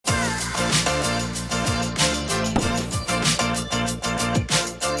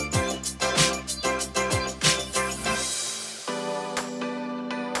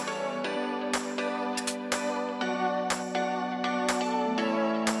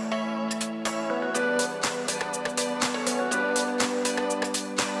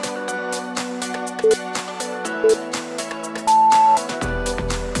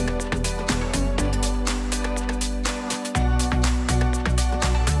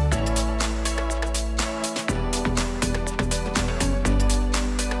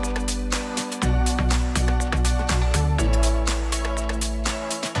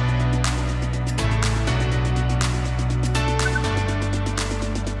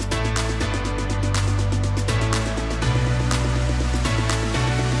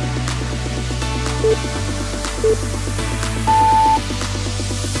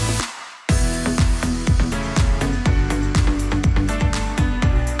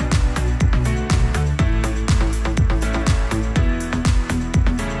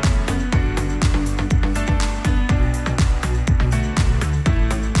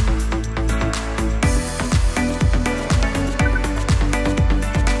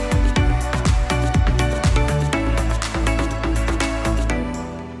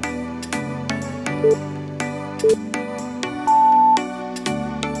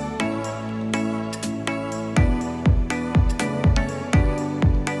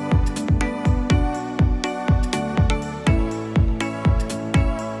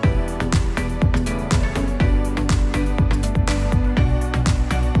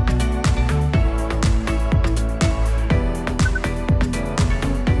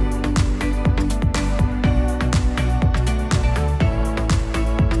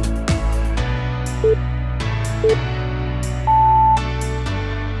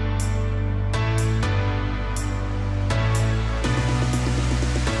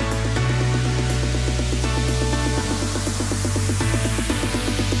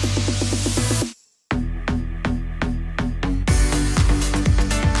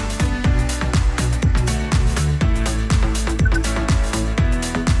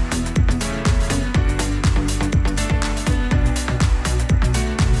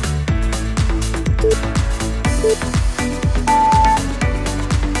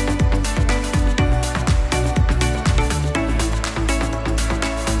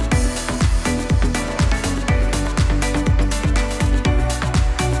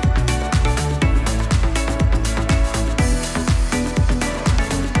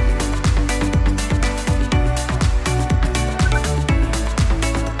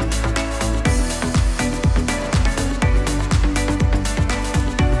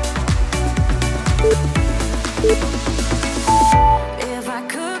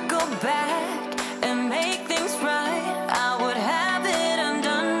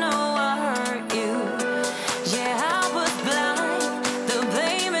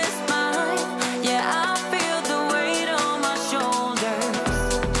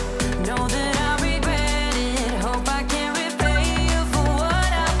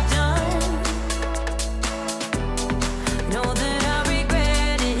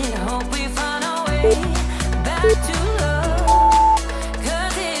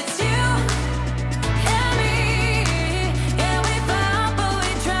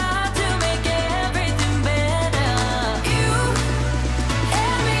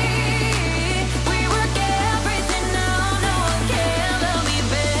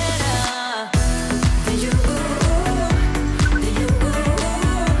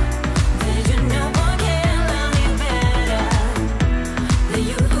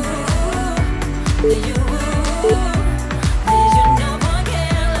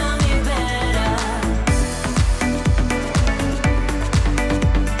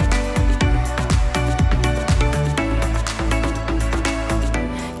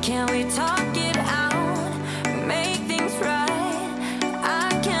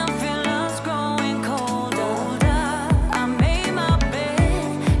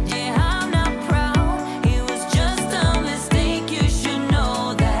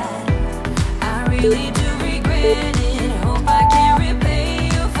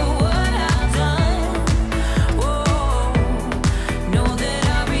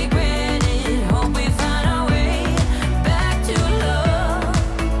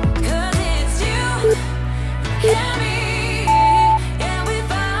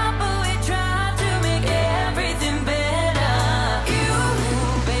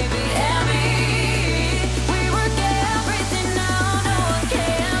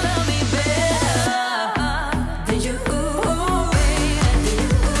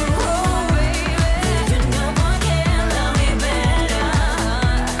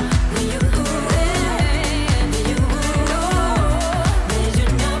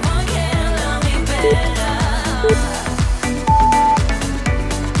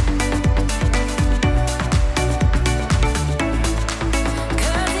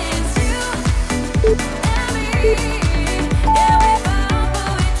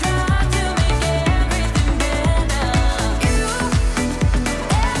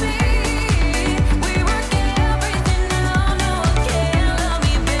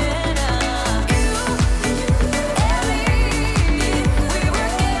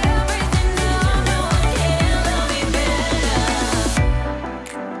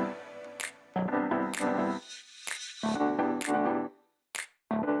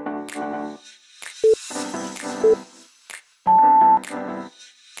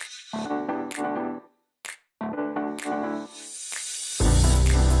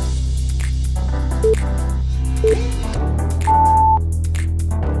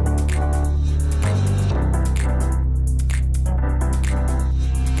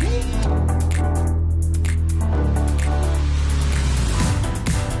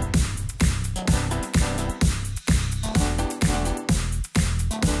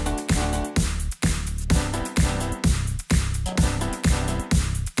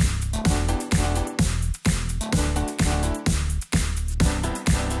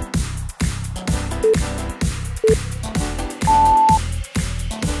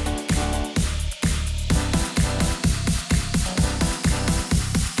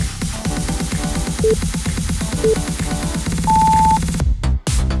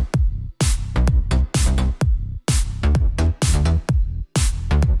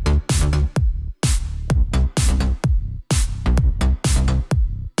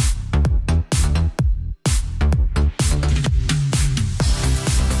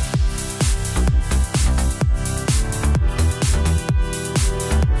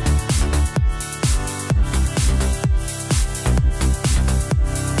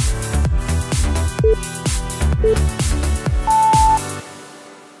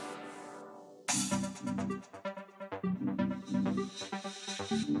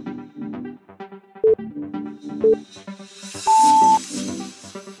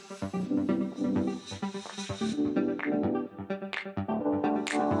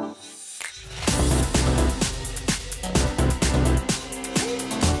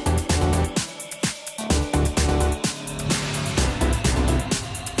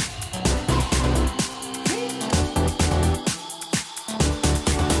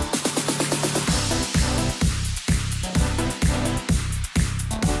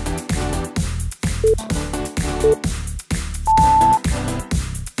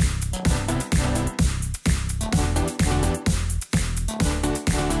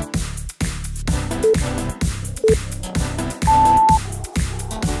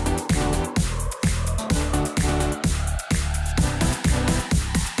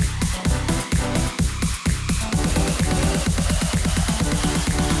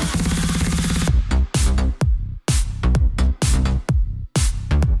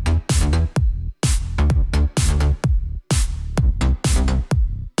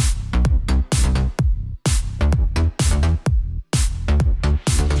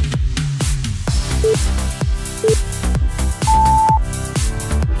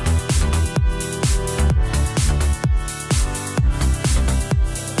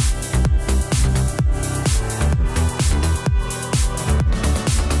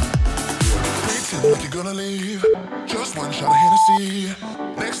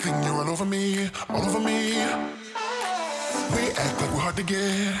Next thing you're all over me, all over me. We act like we're hard to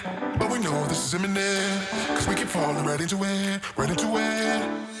get, but we know this is imminent, cause we keep falling right into it, right into it.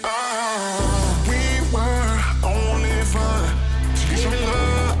 Oh, we were only fun till you show me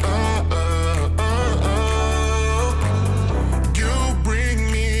love. You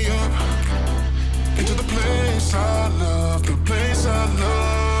bring me up into the place I love, the place I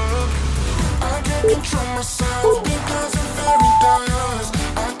love. I can't control myself because I'm very dust.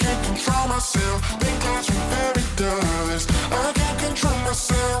 I can't control myself because I'm very dust. I can't control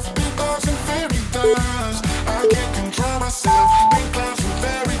myself because I'm very dust. I can't control myself because I'm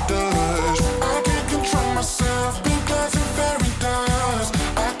very dust. I can't control myself because I'm very dust.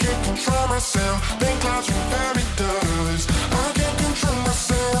 I can't control myself because I'm very dust. I can't control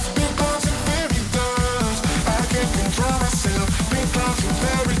myself because I'm very dust. I can't control myself because I'm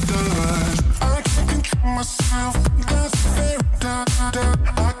very dust. I can't control myself because I'm very dust.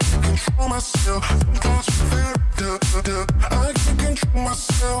 I can't control myself because I'm very dust. I can't control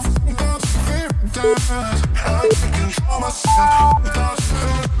myself because I'm very dust. I can't control myself because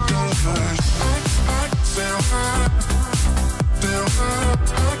I'm very dust.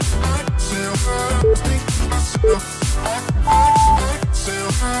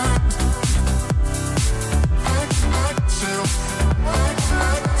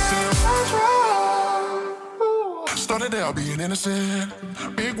 I started out being innocent,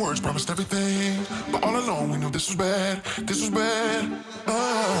 big words promised everything, but all along we knew this was bad, this was bad.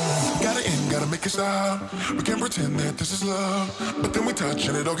 Gotta end, gotta make it stop. We can't pretend that this is love, but then we touch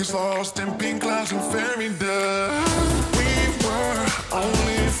and it all gets lost in pink clouds and fairy dust. We were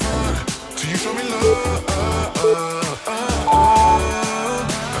only fun till you show me love.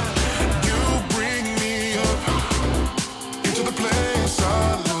 You bring me up into the place I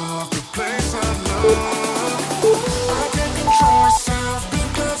love, the place I love. I can't control myself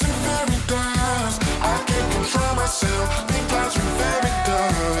because I'm very dust. I can't control myself because I'm very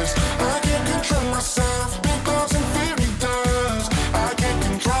dust. I can't control myself because I'm very dust. I can't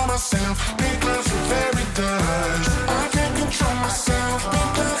control myself because I'm very dust. I can't control myself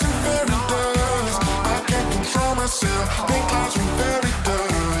because I'm very dust. I can't control myself because I'm very dust.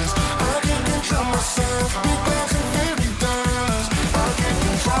 I can't control myself because I'm very dust. I can't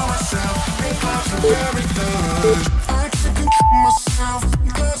control myself because I'm very dust. I can't control myself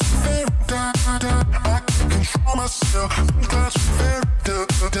because I'm very dust. I can't control myself because I'm very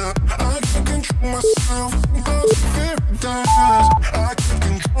dust. I can't control myself because I'm very dust. I can't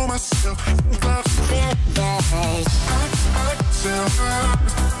control myself because I'm very dust.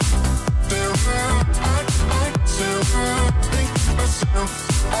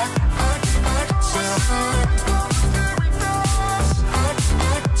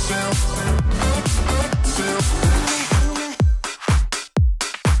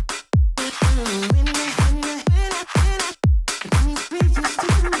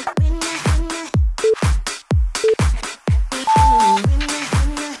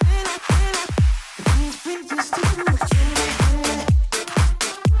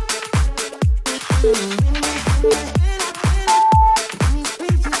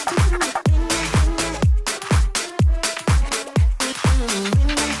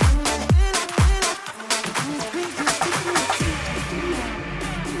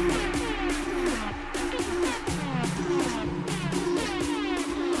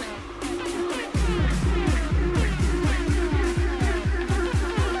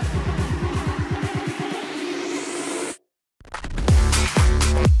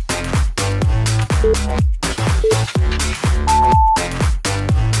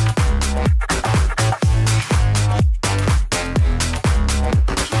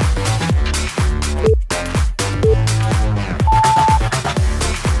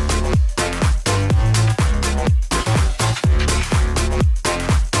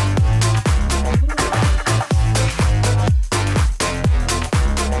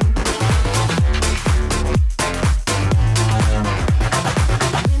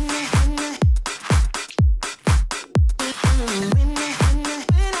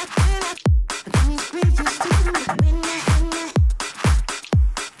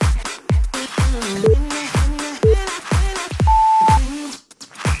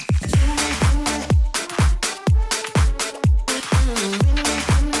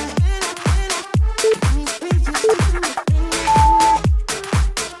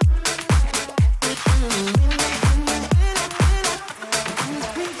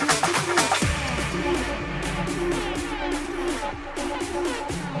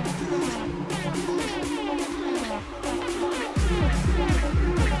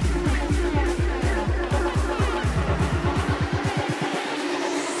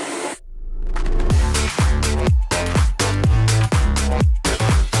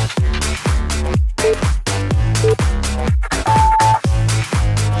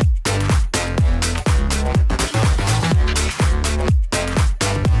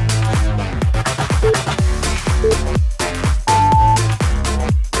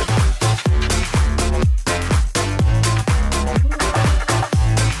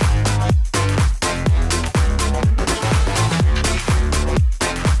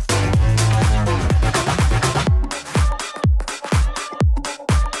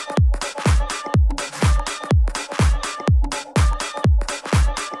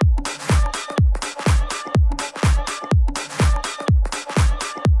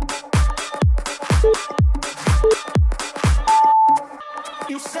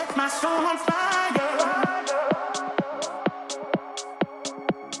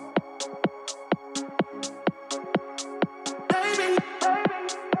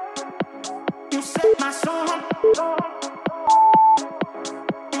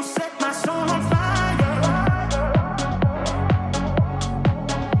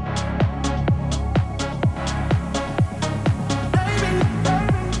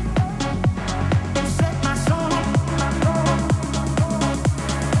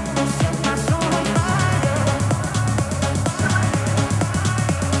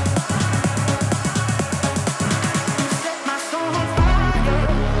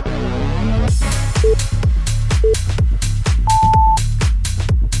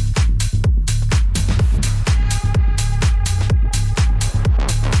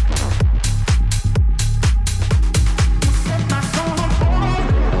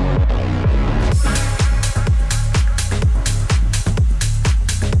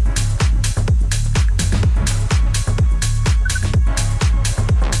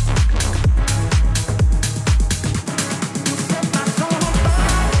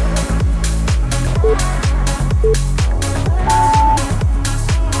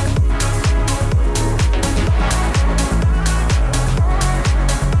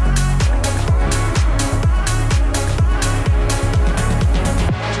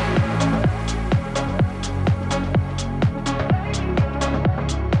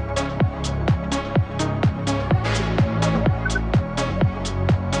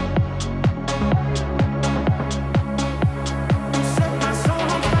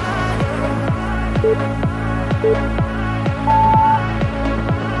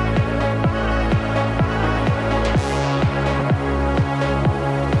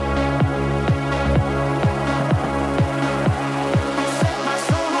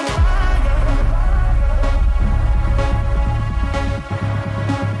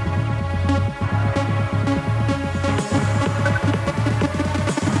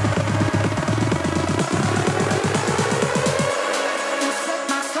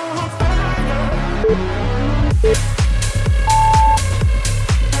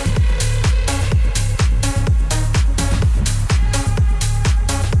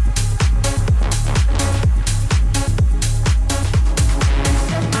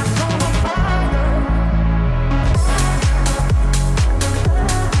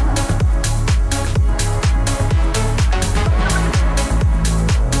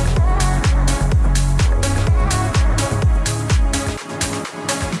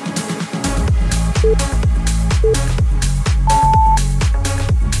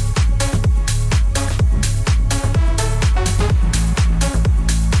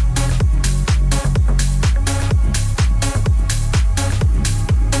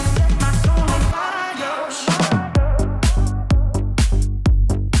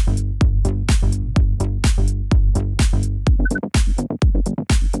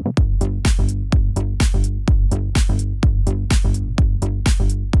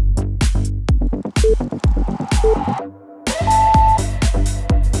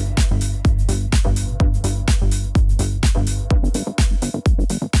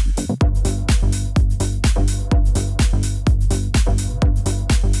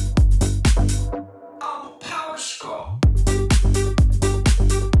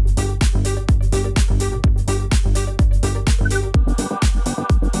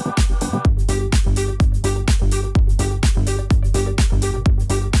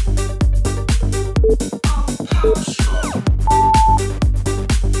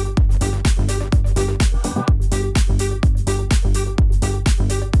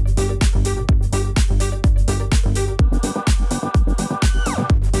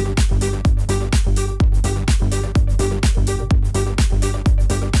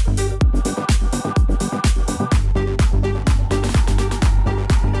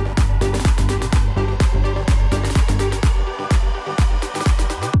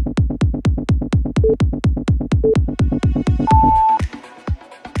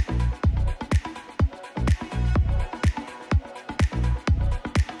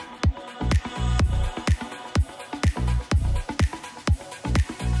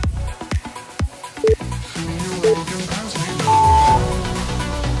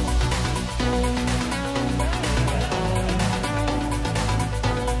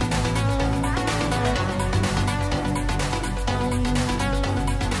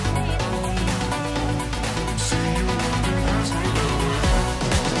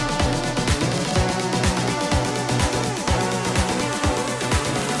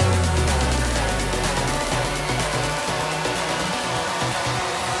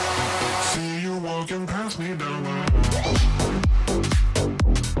 Walking past me down the